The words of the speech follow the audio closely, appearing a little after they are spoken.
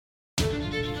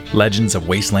Legends of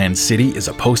Wasteland City is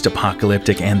a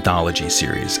post-apocalyptic anthology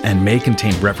series and may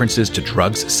contain references to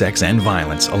drugs, sex, and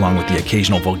violence, along with the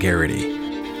occasional vulgarity.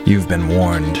 You've been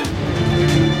warned.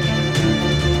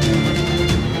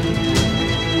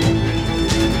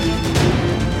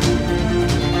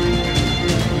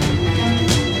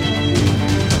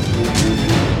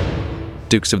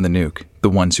 Dukes of the Nuke, The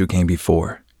Ones Who Came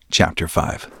Before, Chapter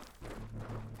 5.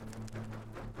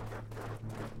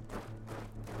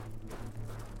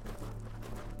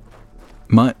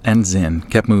 Mutt and Zinn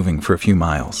kept moving for a few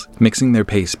miles, mixing their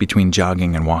pace between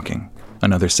jogging and walking.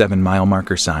 Another 7-mile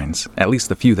marker signs, at least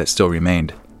the few that still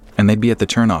remained, and they'd be at the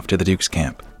turnoff to the Duke's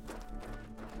camp.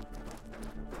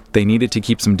 They needed to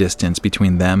keep some distance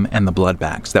between them and the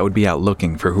bloodbags that would be out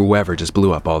looking for whoever just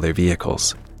blew up all their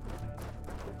vehicles.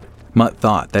 Mutt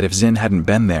thought that if Zinn hadn't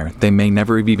been there, they may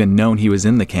never have even known he was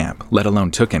in the camp, let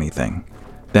alone took anything.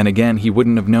 Then again, he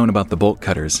wouldn't have known about the bolt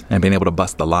cutters and been able to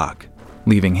bust the lock,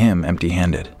 leaving him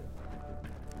empty-handed.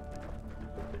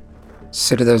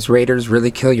 So do those raiders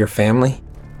really kill your family?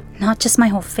 Not just my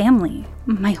whole family,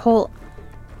 my whole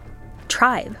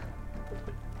tribe.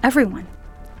 Everyone.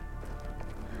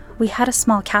 We had a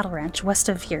small cattle ranch west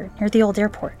of here, near the old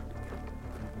airport.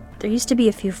 There used to be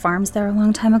a few farms there a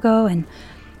long time ago, and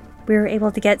we were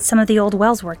able to get some of the old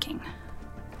wells working.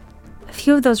 A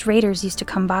few of those raiders used to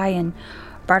come by and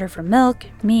barter for milk,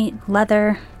 meat,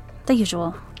 leather, the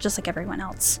usual, just like everyone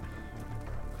else.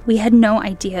 We had no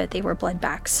idea they were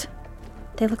bloodbacks.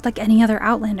 They looked like any other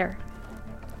Outlander.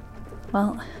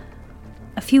 Well,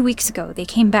 a few weeks ago, they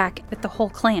came back with the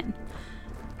whole clan.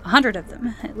 100 of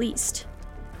them, at least.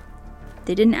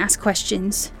 They didn't ask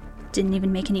questions, didn't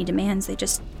even make any demands. They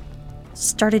just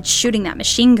started shooting that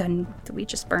machine gun that we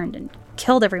just burned and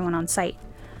killed everyone on sight.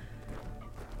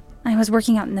 I was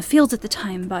working out in the fields at the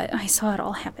time, but I saw it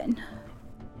all happen.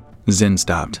 Zinn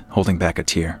stopped, holding back a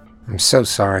tear. I'm so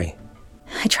sorry.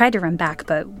 I tried to run back,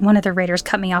 but one of the raiders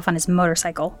cut me off on his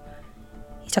motorcycle.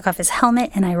 He took off his helmet,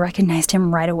 and I recognized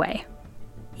him right away.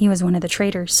 He was one of the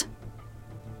traders.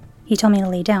 He told me to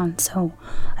lay down, so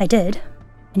I did.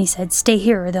 And he said, "Stay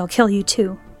here or they'll kill you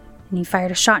too." And he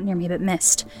fired a shot near me but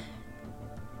missed.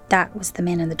 That was the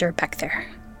man in the dirt back there.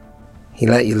 He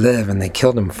let you live and they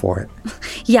killed him for it.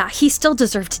 Yeah, he still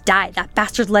deserved to die. That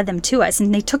bastard led them to us,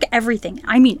 and they took everything.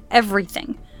 I mean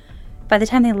everything. By the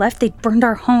time they left, they'd burned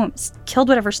our homes, killed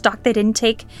whatever stock they didn't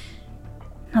take.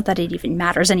 Not that it even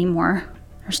matters anymore.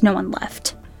 There's no one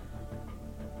left.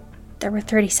 There were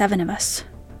 37 of us.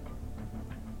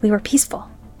 We were peaceful.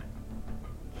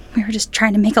 We were just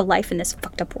trying to make a life in this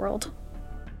fucked up world.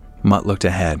 Mutt looked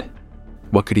ahead.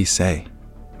 What could he say?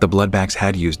 The bloodbags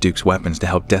had used Duke's weapons to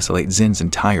help desolate Zinn's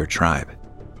entire tribe.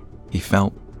 He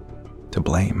felt to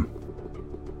blame.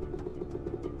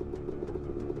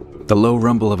 The low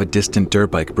rumble of a distant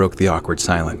dirt bike broke the awkward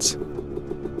silence.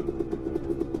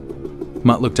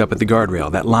 Mutt looked up at the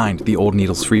guardrail that lined the Old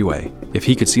Needles freeway. If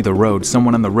he could see the road,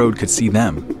 someone on the road could see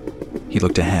them. He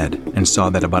looked ahead and saw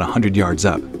that about 100 yards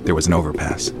up, there was an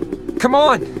overpass. Come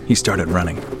on! He started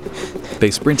running. They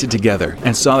sprinted together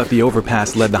and saw that the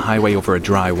overpass led the highway over a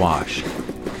dry wash.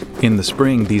 In the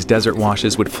spring, these desert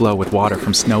washes would flow with water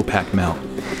from snowpack melt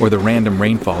or the random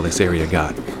rainfall this area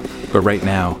got. But right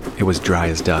now, it was dry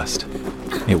as dust.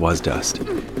 It was dust.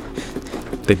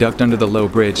 They ducked under the low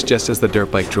bridge just as the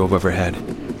dirt bike drove overhead.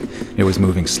 It was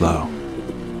moving slow,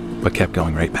 but kept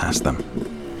going right past them.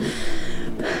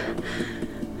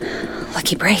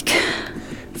 Lucky break.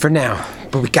 For now,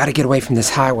 but we gotta get away from this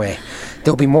highway.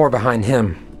 There'll be more behind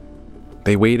him.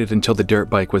 They waited until the dirt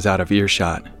bike was out of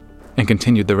earshot and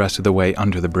continued the rest of the way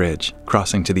under the bridge,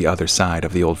 crossing to the other side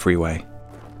of the old freeway.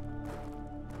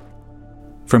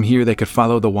 From here, they could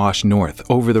follow the wash north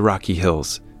over the rocky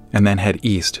hills and then head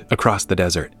east across the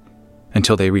desert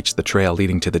until they reached the trail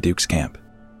leading to the Duke's camp.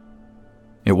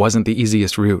 It wasn't the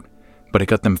easiest route, but it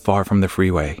got them far from the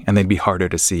freeway and they'd be harder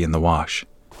to see in the wash.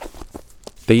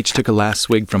 They each took a last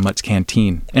swig from Mutt's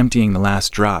canteen, emptying the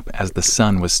last drop as the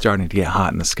sun was starting to get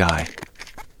hot in the sky.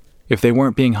 If they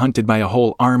weren't being hunted by a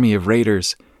whole army of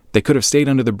raiders, they could have stayed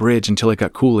under the bridge until it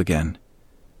got cool again.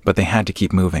 But they had to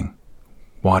keep moving,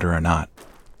 water or not.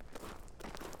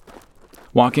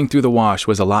 Walking through the wash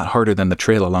was a lot harder than the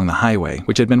trail along the highway,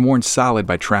 which had been worn solid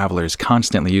by travelers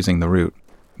constantly using the route.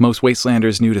 Most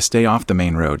Wastelanders knew to stay off the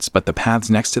main roads, but the paths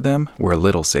next to them were a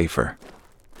little safer.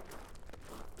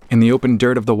 In the open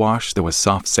dirt of the wash, there was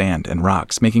soft sand and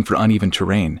rocks, making for uneven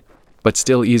terrain, but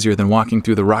still easier than walking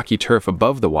through the rocky turf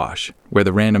above the wash, where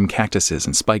the random cactuses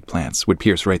and spike plants would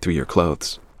pierce right through your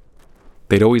clothes.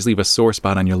 They'd always leave a sore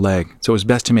spot on your leg, so it was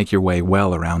best to make your way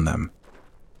well around them.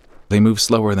 They moved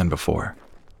slower than before.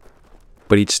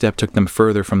 but each step took them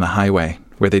further from the highway,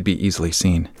 where they'd be easily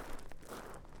seen.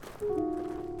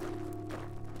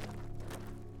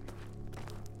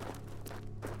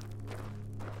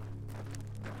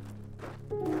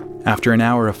 After an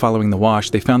hour of following the wash,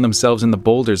 they found themselves in the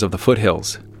boulders of the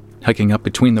foothills. Hiking up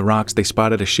between the rocks, they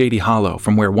spotted a shady hollow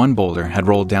from where one boulder had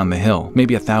rolled down the hill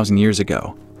maybe 1,000 years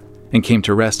ago, and came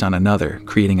to rest on another,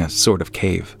 creating a sort of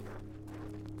cave.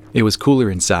 It was cooler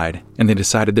inside, and they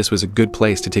decided this was a good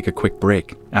place to take a quick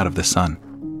break out of the sun.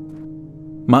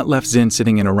 Mutt left Zin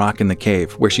sitting in a rock in the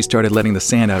cave, where she started letting the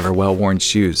sand out of her well-worn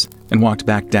shoes, and walked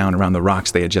back down around the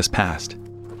rocks they had just passed.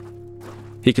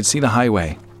 He could see the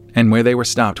highway, and where they were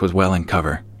stopped was well in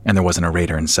cover, and there wasn't a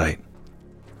raider in sight.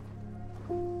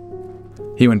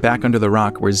 He went back under the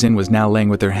rock where Zin was now laying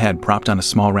with her head propped on a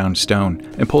small round stone,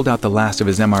 and pulled out the last of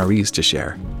his MREs to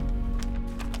share.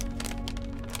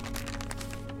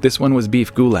 This one was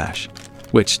beef goulash,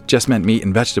 which just meant meat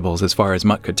and vegetables as far as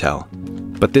Mutt could tell.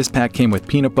 But this pack came with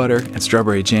peanut butter and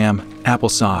strawberry jam,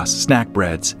 applesauce, snack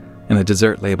breads, and a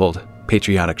dessert labeled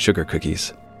patriotic sugar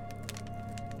cookies.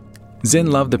 Zin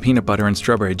loved the peanut butter and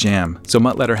strawberry jam, so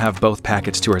Mutt let her have both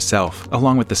packets to herself,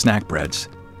 along with the snack breads.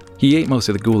 He ate most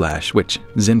of the goulash, which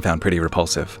Zin found pretty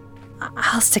repulsive.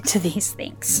 I'll stick to these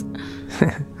things.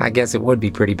 I guess it would be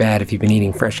pretty bad if you've been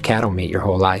eating fresh cattle meat your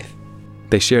whole life.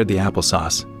 They shared the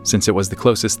applesauce, since it was the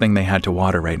closest thing they had to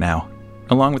water right now,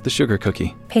 along with the sugar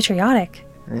cookie. Patriotic.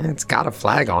 It's got a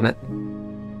flag on it.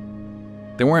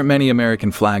 There weren't many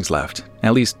American flags left,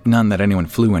 at least none that anyone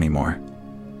flew anymore.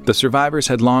 The survivors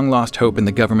had long lost hope in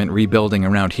the government rebuilding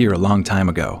around here a long time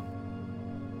ago.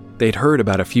 They'd heard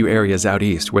about a few areas out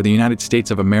east where the United States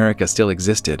of America still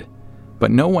existed,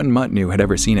 but no one Mutt knew had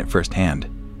ever seen it firsthand.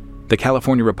 The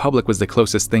California Republic was the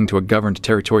closest thing to a governed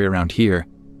territory around here,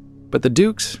 but the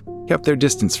Dukes kept their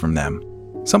distance from them.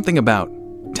 Something about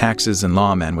taxes and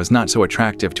lawmen was not so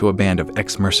attractive to a band of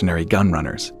ex-mercenary gun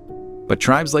runners. But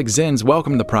tribes like Zin's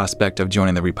welcomed the prospect of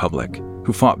joining the Republic,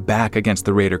 who fought back against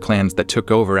the raider clans that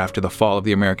took over after the fall of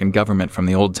the American government from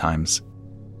the old times.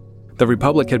 The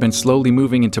Republic had been slowly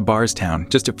moving into Barstown,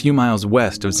 just a few miles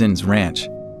west of Zin's ranch,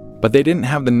 but they didn't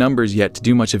have the numbers yet to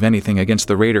do much of anything against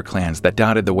the raider clans that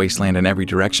dotted the wasteland in every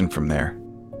direction from there.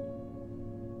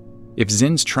 If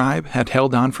Zin's tribe had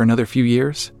held on for another few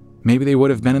years, maybe they would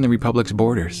have been in the Republic's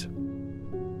borders.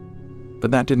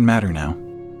 But that didn't matter now.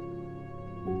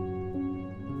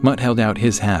 Mutt held out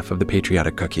his half of the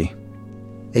patriotic cookie.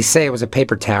 They say it was a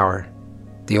paper tower,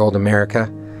 the old America.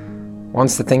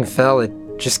 Once the thing fell, it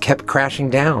just kept crashing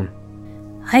down.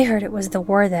 I heard it was the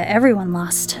war that everyone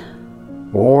lost.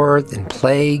 War, then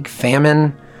plague,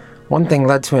 famine. One thing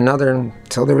led to another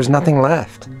until there was nothing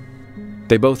left.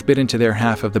 They both bit into their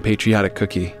half of the patriotic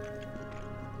cookie.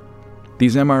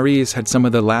 These MREs had some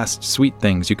of the last sweet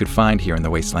things you could find here in the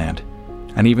wasteland,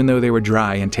 and even though they were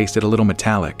dry and tasted a little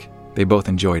metallic, they both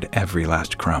enjoyed every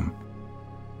last crumb.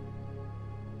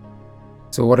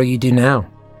 So what'll you do now?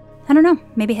 I don't know,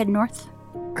 maybe head north?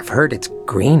 I've heard it's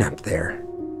green up there.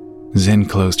 Zin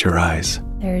closed her eyes.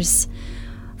 There's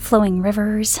flowing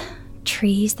rivers,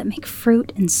 trees that make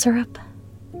fruit and syrup,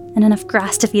 and enough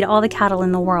grass to feed all the cattle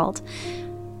in the world.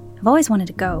 I've always wanted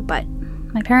to go, but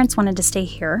my parents wanted to stay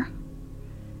here.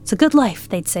 It's a good life,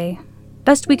 they'd say.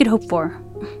 Best we could hope for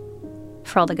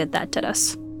all the good that did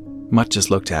us. Mutt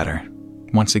just looked at her,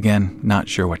 once again not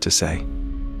sure what to say.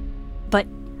 But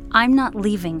I'm not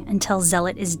leaving until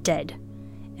Zealot is dead,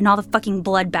 and all the fucking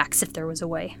bloodbacks if there was a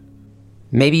way.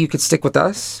 Maybe you could stick with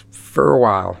us for a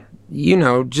while. You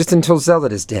know, just until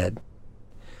Zealot is dead.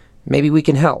 Maybe we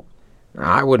can help.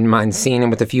 I wouldn't mind seeing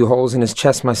him with a few holes in his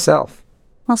chest myself.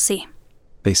 We'll see.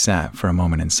 They sat for a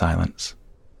moment in silence.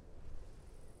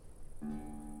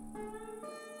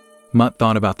 Mutt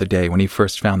thought about the day when he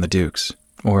first found the Dukes,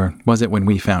 or was it when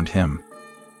we found him?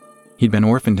 He'd been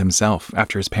orphaned himself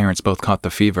after his parents both caught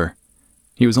the fever.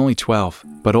 He was only 12,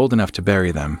 but old enough to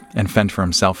bury them and fend for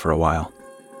himself for a while.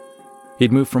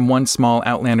 He'd moved from one small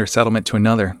outlander settlement to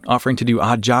another, offering to do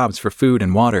odd jobs for food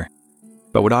and water,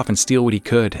 but would often steal what he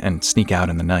could and sneak out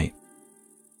in the night.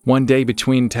 One day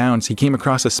between towns, he came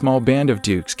across a small band of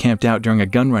Dukes camped out during a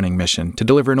gun-running mission to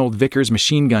deliver an old Vickers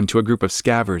machine gun to a group of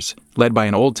scavvers, led by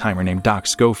an old-timer named Doc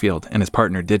Schofield and his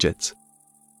partner Digits.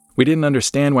 We didn't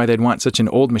understand why they'd want such an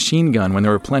old machine gun when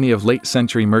there were plenty of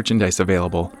late-century merchandise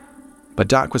available, but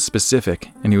Doc was specific,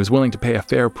 and he was willing to pay a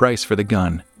fair price for the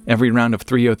gun, every round of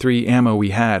 .303 ammo we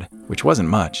had, which wasn't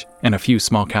much, and a few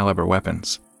small-caliber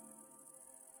weapons.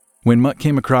 When Mutt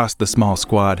came across the small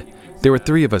squad, there were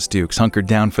 3 of us Dukes hunkered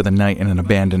down for the night in an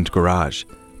abandoned garage,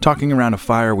 talking around a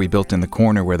fire we built in the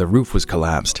corner where the roof was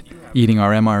collapsed, eating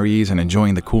our MREs and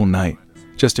enjoying the cool night,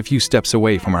 just a few steps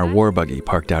away from our war buggy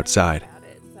parked outside.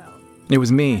 It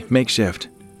was me, Makeshift,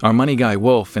 our money guy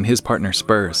Wolf, and his partner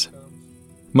Spurs.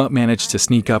 Mutt managed to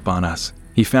sneak up on us.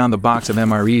 He found the box of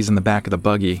MREs in the back of the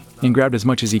buggy and grabbed as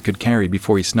much as he could carry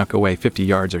before he snuck away 50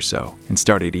 yards or so and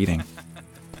started eating.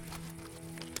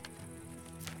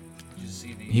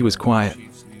 He was quiet.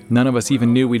 None of us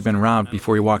even knew we'd been robbed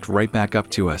before he walked right back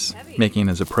up to us, making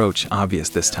his approach obvious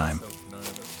this time.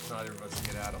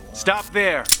 Stop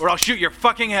there, or I'll shoot your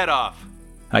fucking head off!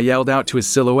 I yelled out to his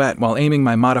silhouette while aiming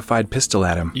my modified pistol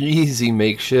at him. Easy,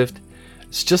 Makeshift.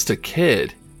 It's just a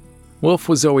kid. Wolf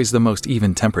was always the most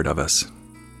even-tempered of us.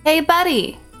 Hey,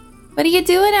 buddy. What are you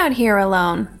doing out here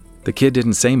alone? The kid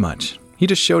didn't say much. He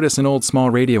just showed us an old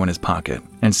small radio in his pocket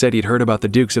and said he'd heard about the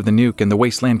Dukes of the Nuke and the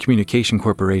Wasteland Communication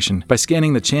Corporation by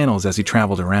scanning the channels as he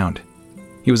traveled around.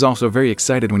 He was also very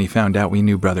excited when he found out we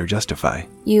knew Brother Justify.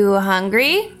 You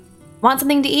hungry? Want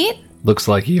something to eat? Looks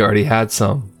like he already had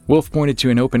some. Wolf pointed to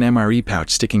an open MRE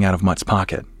pouch sticking out of Mutt's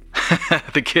pocket.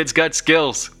 The kid's got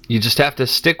skills. You just have to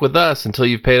stick with us until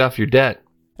you've paid off your debt.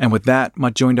 And with that,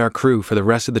 Mutt joined our crew for the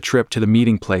rest of the trip to the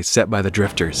meeting place set by the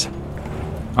drifters.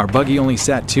 Our buggy only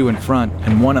sat 2 in front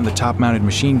and 1 on the top-mounted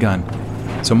machine gun,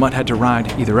 so Mutt had to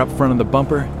ride either up front of the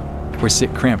bumper or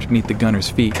sit cramped beneath the gunner's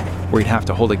feet, where he'd have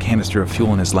to hold a canister of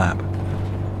fuel in his lap.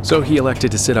 So he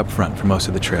elected to sit up front for most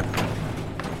of the trip.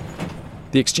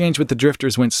 The exchange with the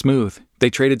drifters went smooth. They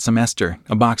traded some ester,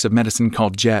 a box of medicine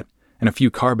called Jet, and a few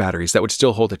car batteries that would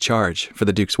still hold a charge for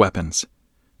the Duke's weapons.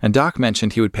 And Doc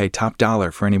mentioned he would pay top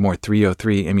dollar for any more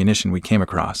 .303 ammunition we came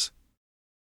across.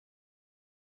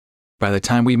 By the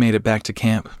time we made it back to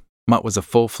camp, Mutt was a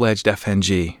full-fledged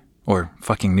FNG, or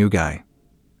fucking new guy,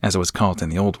 as it was called in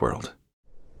the old world.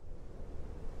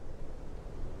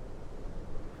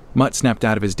 Mutt snapped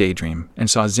out of his daydream and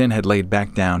saw Zin had laid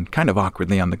back down kind of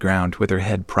awkwardly on the ground with her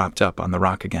head propped up on the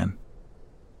rock again.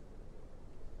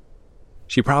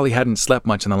 She probably hadn't slept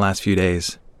much in the last few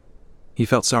days. He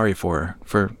felt sorry for her,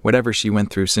 for whatever she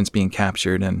went through since being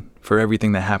captured and for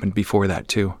everything that happened before that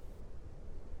too.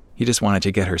 He just wanted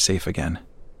to get her safe again.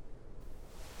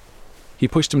 He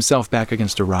pushed himself back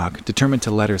against a rock, determined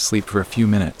to let her sleep for a few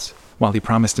minutes, while he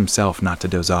promised himself not to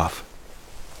doze off.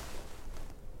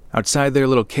 Outside their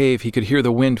little cave, he could hear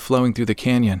the wind flowing through the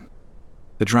canyon.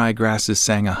 The dry grasses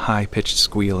sang a high-pitched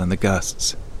squeal in the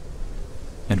gusts.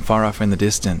 And far off in the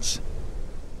distance,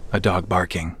 a dog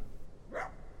barking.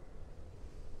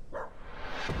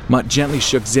 Mutt gently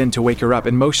shook Zin to wake her up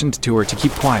and motioned to her to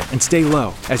keep quiet and stay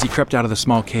low as he crept out of the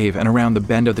small cave and around the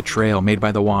bend of the trail made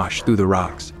by the wash through the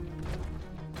rocks.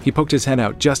 He poked his head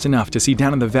out just enough to see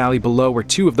down in the valley below were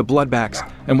 2 of the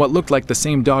bloodbacks and what looked like the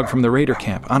same dog from the raider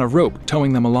camp on a rope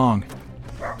towing them along.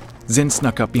 Zin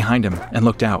snuck up behind him and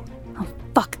looked out. Oh,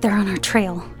 fuck, they're on our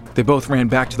trail. They both ran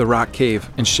back to the rock cave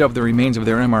and shoved the remains of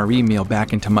their MRE meal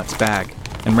back into Mutt's bag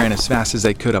and ran as fast as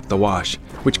they could up the wash,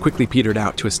 which quickly petered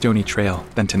out to a stony trail,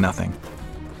 then to nothing.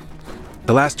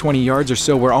 The last 20 yards or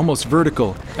so were almost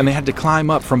vertical, and they had to climb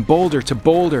up from boulder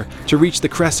to reach the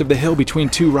crest of the hill between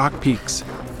 2 rock peaks.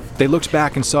 They looked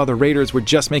back and saw the raiders were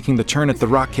just making the turn at the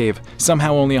rock cave,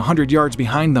 somehow only 100 yards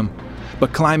behind them.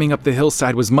 But climbing up the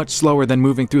hillside was much slower than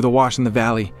moving through the wash in the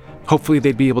valley. Hopefully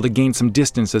they'd be able to gain some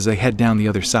distance as they head down the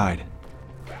other side.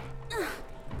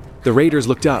 The raiders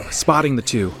looked up, spotting the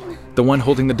 2. The one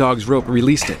holding the dog's rope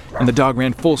released it, and the dog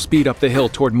ran full speed up the hill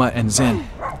toward Mutt and Zin.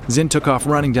 Zin took off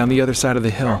running down the other side of the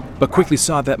hill, but quickly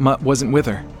saw that Mutt wasn't with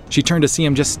her. She turned to see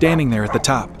him just standing there at the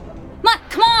top. Mutt,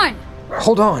 come on!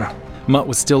 Hold on. Mutt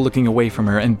was still looking away from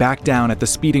her and backed down at the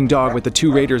speeding dog with the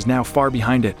 2 raiders now far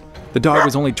behind it. The dog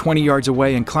was only 20 yards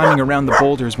away and climbing around the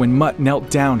boulders when Mutt knelt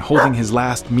down holding his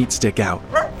last meat stick out.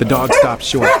 The dog stopped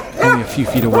short, only a few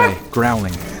feet away,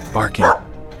 growling, barking.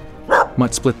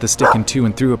 Mutt split the stick in 2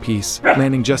 and threw a piece,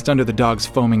 landing just under the dog's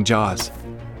foaming jaws.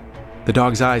 The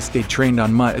dog's eyes stayed trained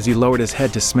on Mutt as he lowered his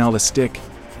head to smell the stick,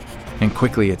 and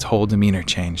quickly its whole demeanor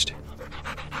changed.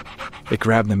 It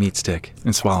grabbed the meat stick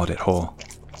and swallowed it whole.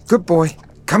 Good boy.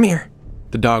 Come here.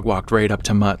 The dog walked right up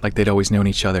to Mutt like they'd always known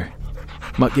each other.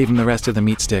 Mutt gave him the rest of the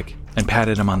meat stick and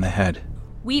patted him on the head.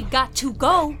 We've got to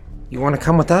go. You want to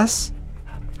come with us?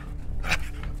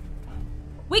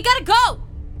 We gotta go!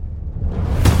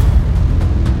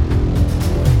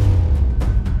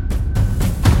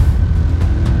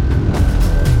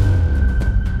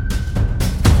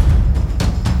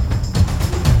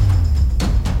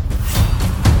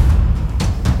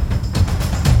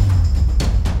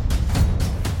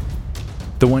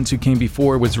 The Ones Who Came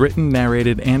Before was written,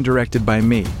 narrated, and directed by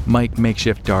me, Mike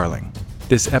Makeshift Darling.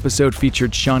 This episode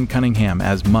featured Sean Cunningham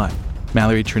as Mutt,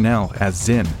 Mallory Trinnell as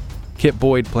Zin, Kip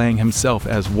Boyd playing himself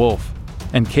as Wolf,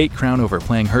 and Kate Crownover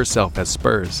playing herself as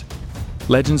Spurs.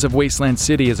 Legends of Wasteland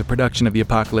City is a production of the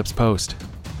Apocalypse Post.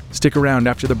 Stick around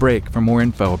after the break for more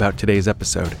info about today's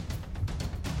episode.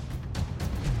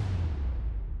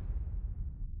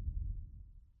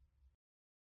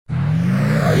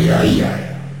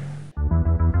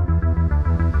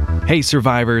 Hey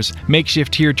survivors,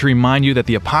 Makeshift here to remind you that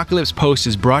the Apocalypse Post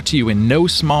is brought to you in no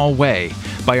small way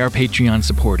by our Patreon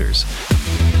supporters.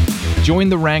 Join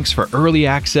the ranks for early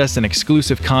access and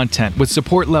exclusive content with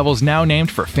support levels now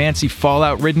named for fancy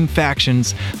Fallout-ridden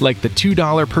factions like the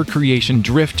 $2 per creation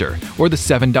Drifter or the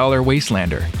 $7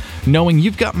 Wastelander. Knowing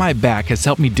you've got my back has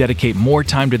helped me dedicate more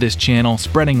time to this channel,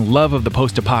 spreading love of the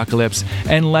post-apocalypse,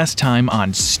 and less time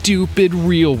on stupid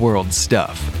real-world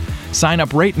stuff. Sign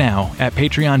up right now at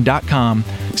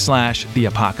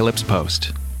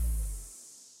patreon.com/theapocalypsepost.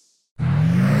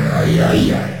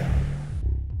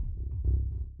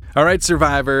 All right,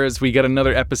 survivors, we got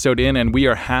another episode in, and we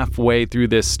are halfway through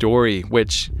this story,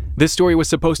 this story was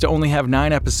supposed to only have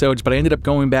 9 episodes, but I ended up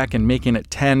going back and making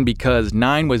it 10 because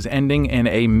 9 was ending in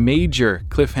a major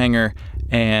cliffhanger,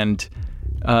 and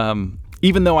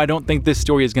even though I don't think this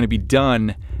story is going to be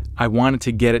done, I wanted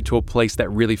to get it to a place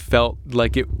that really felt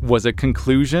like it was a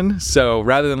conclusion. So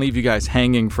rather than leave you guys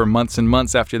hanging for months and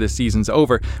months after this season's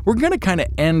over, we're going to kind of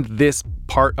end this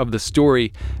part of the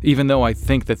story, even though I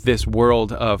think that this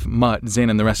world of Mutt,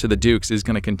 Zin, and the rest of the Dukes is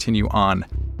going to continue on.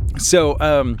 So,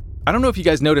 I don't know if you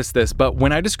guys noticed this, but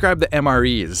when I described the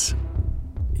MREs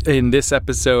in this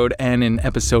episode and in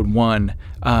episode 1,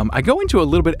 I go into a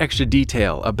little bit extra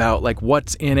detail about like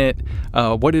what's in it,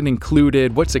 what it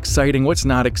included, what's exciting, what's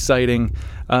not exciting,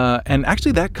 and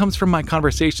actually that comes from my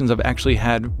conversations I've actually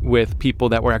had with people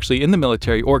that were actually in the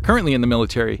military or currently in the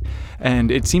military,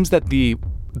 and it seems that the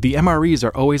MREs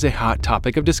are always a hot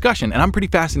topic of discussion, and I'm pretty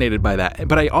fascinated by that,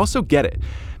 but I also get it.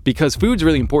 Because food's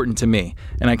really important to me,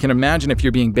 and I can imagine if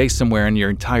you're being based somewhere and your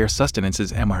entire sustenance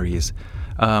is MREs,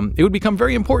 it would become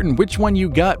very important which one you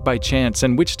got by chance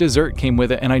and which dessert came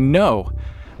with it. And I know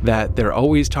that they're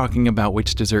always talking about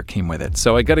which dessert came with it.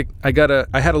 So I had a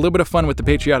little bit of fun with the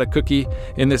patriotic cookie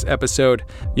in this episode.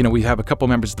 You know, we have a couple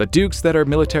members of the Dukes that are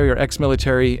military or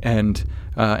ex-military, and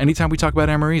anytime we talk about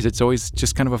MREs, it's always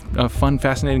just kind of a fun,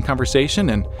 fascinating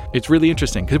conversation, and it's really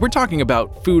interesting because we're talking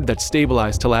about food that's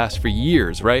stabilized to last for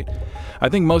years, right? I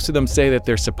think most of them say that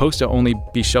they're supposed to only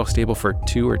be shelf stable for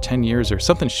 2 or 10 years or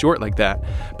something short like that.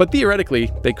 But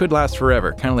theoretically, they could last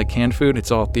forever. Kind of like canned food, it's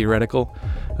all theoretical.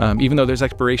 Even though there's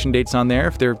expiration dates on there,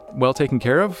 if they're well taken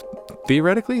care of,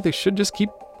 theoretically, they should just keep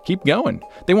going.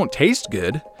 They won't taste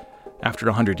good after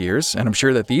 100 years, and I'm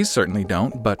sure that these certainly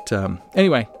don't. But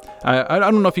anyway, I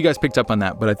don't know if you guys picked up on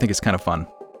that, but I think it's kind of fun.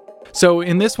 So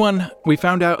in this one, we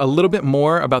found out a little bit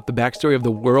more about the backstory of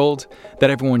the world that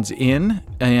everyone's in,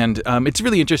 and it's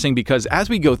really interesting because as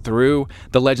we go through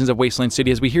the Legends of Wasteland City,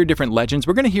 as we hear different legends,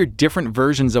 we're going to hear different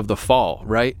versions of the fall,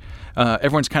 right?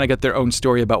 Everyone's kind of got their own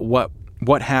story about what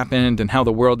happened and how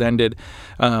the world ended.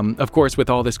 Of course, with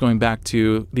all this going back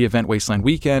to the event Wasteland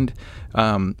Weekend,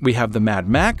 we have the Mad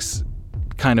Max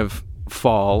kind of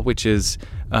fall, which is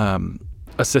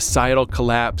a societal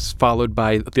collapse followed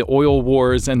by the oil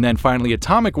wars and then finally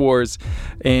atomic wars.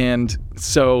 And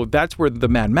so that's where the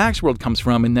Mad Max world comes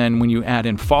from. And then when you add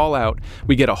in Fallout,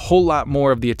 we get a whole lot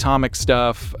more of the atomic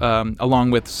stuff, along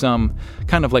with some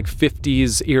kind of like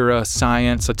 50s era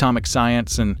science, atomic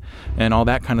science and all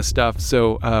that kind of stuff.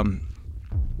 So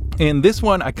in this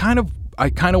one, I kind of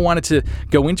wanted to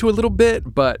go into a little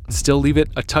bit, but still leave it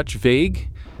a touch vague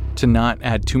to not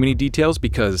add too many details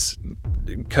because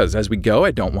as we go,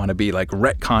 I don't want to be like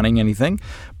retconning anything.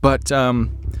 But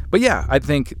yeah, I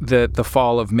think that the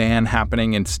fall of man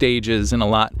happening in stages and a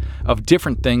lot of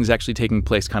different things actually taking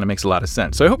place kind of makes a lot of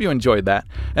sense. So I hope you enjoyed that.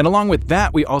 And along with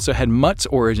that, we also had Mutt's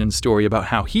origin story about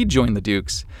how he joined the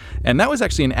Dukes. And that was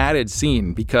actually an added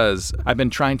scene because I've been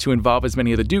trying to involve as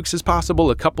many of the Dukes as possible.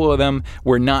 A couple of them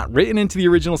were not written into the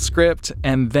original script.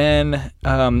 And then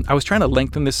I was trying to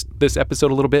lengthen this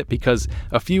episode a little bit because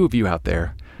a few of you out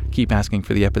there keep asking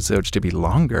for the episodes to be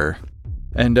longer.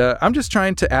 And I'm just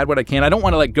trying to add what I can. I don't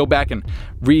want to like go back and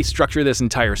restructure this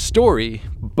entire story,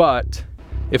 but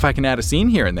if I can add a scene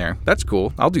here and there, that's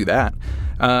cool. I'll do that.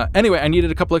 Anyway, I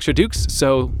needed a couple extra Dukes,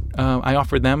 so I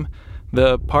offered them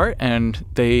the part, and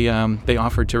they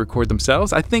offered to record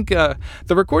themselves. I think the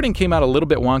recording came out a little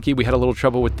bit wonky. We had a little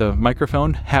trouble with the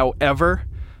microphone. However,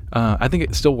 I think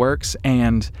it still works,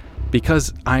 and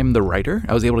because I'm the writer,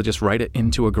 I was able to just write it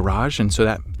into a garage, and so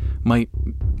that might,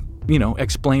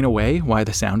 explain away why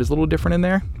the sound is a little different in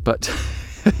there. But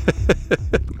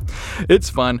It's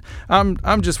fun.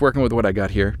 I'm just working with what I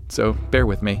got here, so bear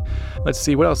with me. Let's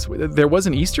see what else. There was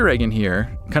an Easter egg in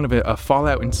here, kind of a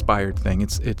Fallout inspired thing.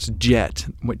 It's Jet.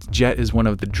 Jet is one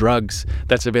of the drugs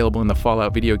that's available in the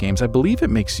Fallout video games. I believe it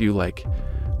makes you like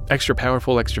extra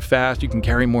powerful, extra fast. You can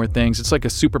carry more things. It's like a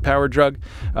superpower drug.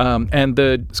 And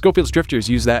the Schofield's Drifters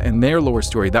use that in their lore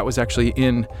story. That was actually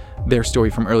in their story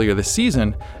from earlier this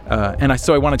season.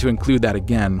 So I wanted to include that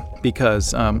again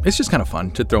because it's just kind of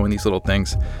fun to throw in these little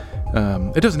things.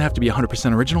 It doesn't have to be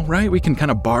 100% original, right? We can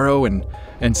kind of borrow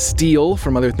and steal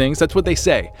from other things. That's what they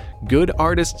say. Good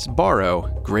artists borrow,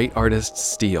 great artists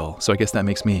steal. So I guess that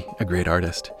makes me a great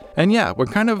artist. And yeah, we're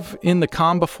kind of in the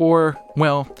calm before,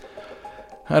 well,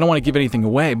 I don't want to give anything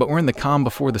away, but we're in the calm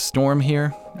before the storm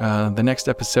here. The next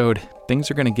episode,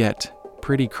 things are going to get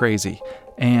pretty crazy.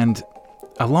 And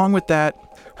along with that,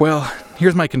 well,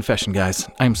 here's my confession, guys.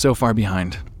 I'm so far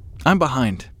behind. I'm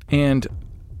behind. And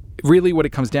really what it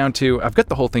comes down to, I've got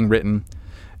the whole thing written,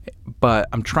 but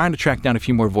I'm trying to track down a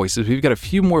few more voices. We've got a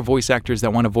few more voice actors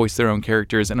that want to voice their own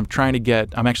characters, and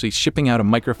I'm actually shipping out a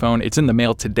microphone. It's in the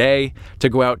mail today to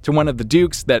go out to one of the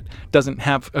Dukes that doesn't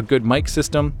have a good mic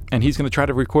system, and he's going to try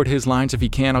to record his lines if he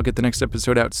can. I'll get the next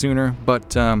episode out sooner,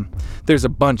 but there's a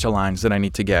bunch of lines that I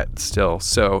need to get still,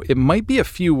 so it might be a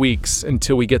few weeks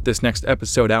until we get this next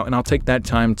episode out, and I'll take that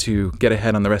time to get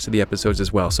ahead on the rest of the episodes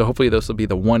as well. So hopefully this will be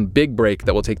the one big break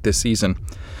that we'll take this season.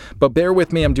 But bear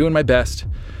with me, I'm doing my best.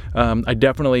 I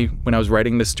definitely, when I was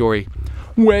writing this story,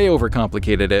 way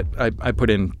overcomplicated it. I put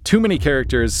in too many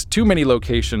characters, too many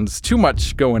locations, too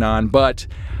much going on, but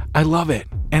I love it,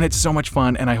 and it's so much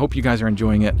fun, and I hope you guys are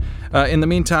enjoying it. In the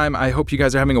meantime, I hope you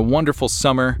guys are having a wonderful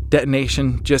summer.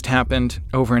 Detonation just happened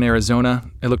over in Arizona.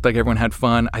 It looked like everyone had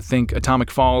fun. I think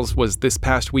Atomic Falls was this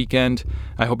past weekend.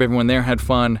 I hope everyone there had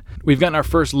fun. We've gotten our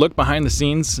first look behind the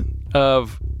scenes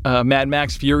of Mad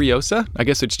Max Furiosa. I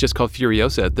guess it's just called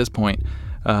Furiosa at this point.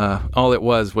 All it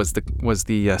was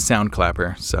the sound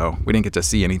clapper, so we didn't get to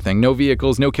see anything. No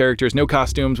vehicles, no characters, no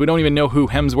costumes. We don't even know who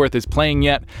Hemsworth is playing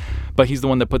yet, but he's the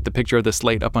one that put the picture of the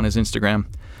slate up on his Instagram.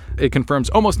 It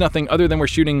confirms almost nothing other than they're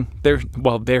shooting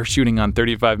on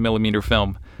 35mm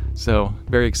film, so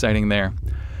very exciting there.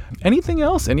 Anything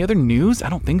else? Any other news? I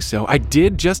don't think so. I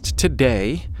did just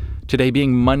today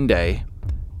being Monday,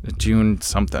 June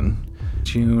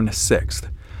 6th,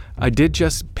 I did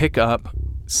just pick up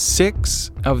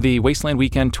 6 of the Wasteland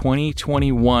Weekend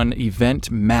 2021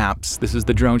 event maps. This is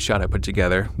the drone shot I put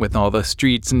together with all the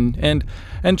streets and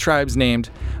tribes named.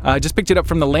 I just picked it up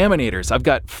from the laminators. I've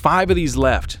got 5 of these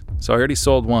left. So I already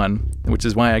sold one, which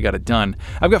is why I got it done.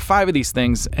 I've got 5 of these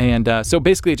things, and so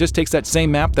basically it just takes that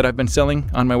same map that I've been selling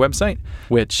on my website,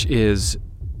 which is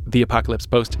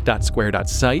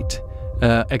theapocalypsepost.square.site,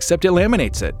 except it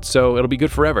laminates it, so it'll be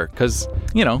good forever, because,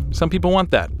 some people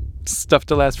want that stuff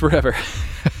to last forever.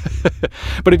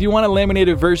 But if you want a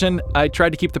laminated version, I tried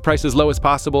to keep the price as low as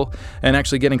possible, and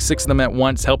actually getting 6 of them at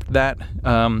once helped that.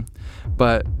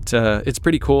 But it's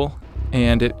pretty cool,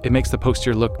 and it makes the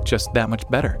poster look just that much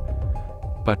better.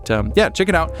 But yeah, check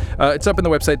it out. It's up on the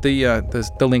website,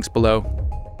 the link's below.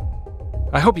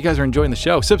 I hope you guys are enjoying the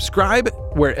show. Subscribe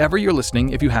wherever you're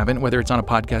listening if you haven't, whether it's on a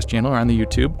podcast channel or on the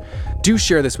YouTube. Do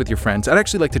share this with your friends. I'd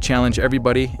actually like to challenge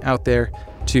everybody out there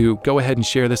to go ahead and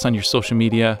share this on your social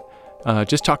media.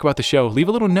 Just talk about the show. Leave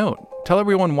a little note. Tell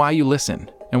everyone why you listen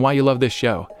and why you love this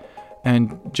show.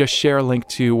 And just share a link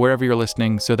to wherever you're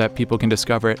listening so that people can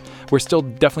discover it. We're still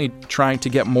definitely trying to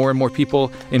get more and more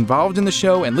people involved in the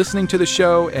show and listening to the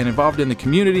show and involved in the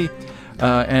community.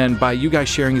 And by you guys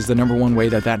sharing is the number one way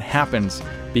that happens,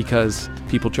 because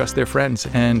people trust their friends,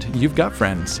 and you've got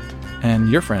friends, and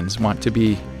your friends want to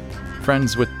be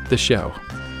friends with the show.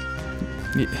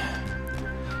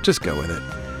 Just go with it.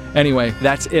 Anyway,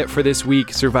 that's it for this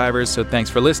week, survivors, so thanks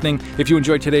for listening. If you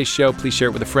enjoyed today's show, please share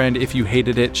it with a friend. If you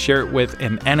hated it, share it with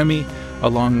an enemy,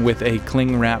 along with a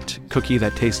cling-wrapped cookie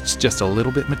that tastes just a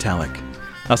little bit metallic.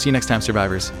 I'll see you next time,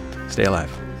 survivors. Stay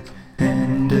alive.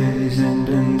 And days and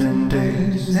days and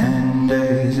days and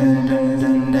days and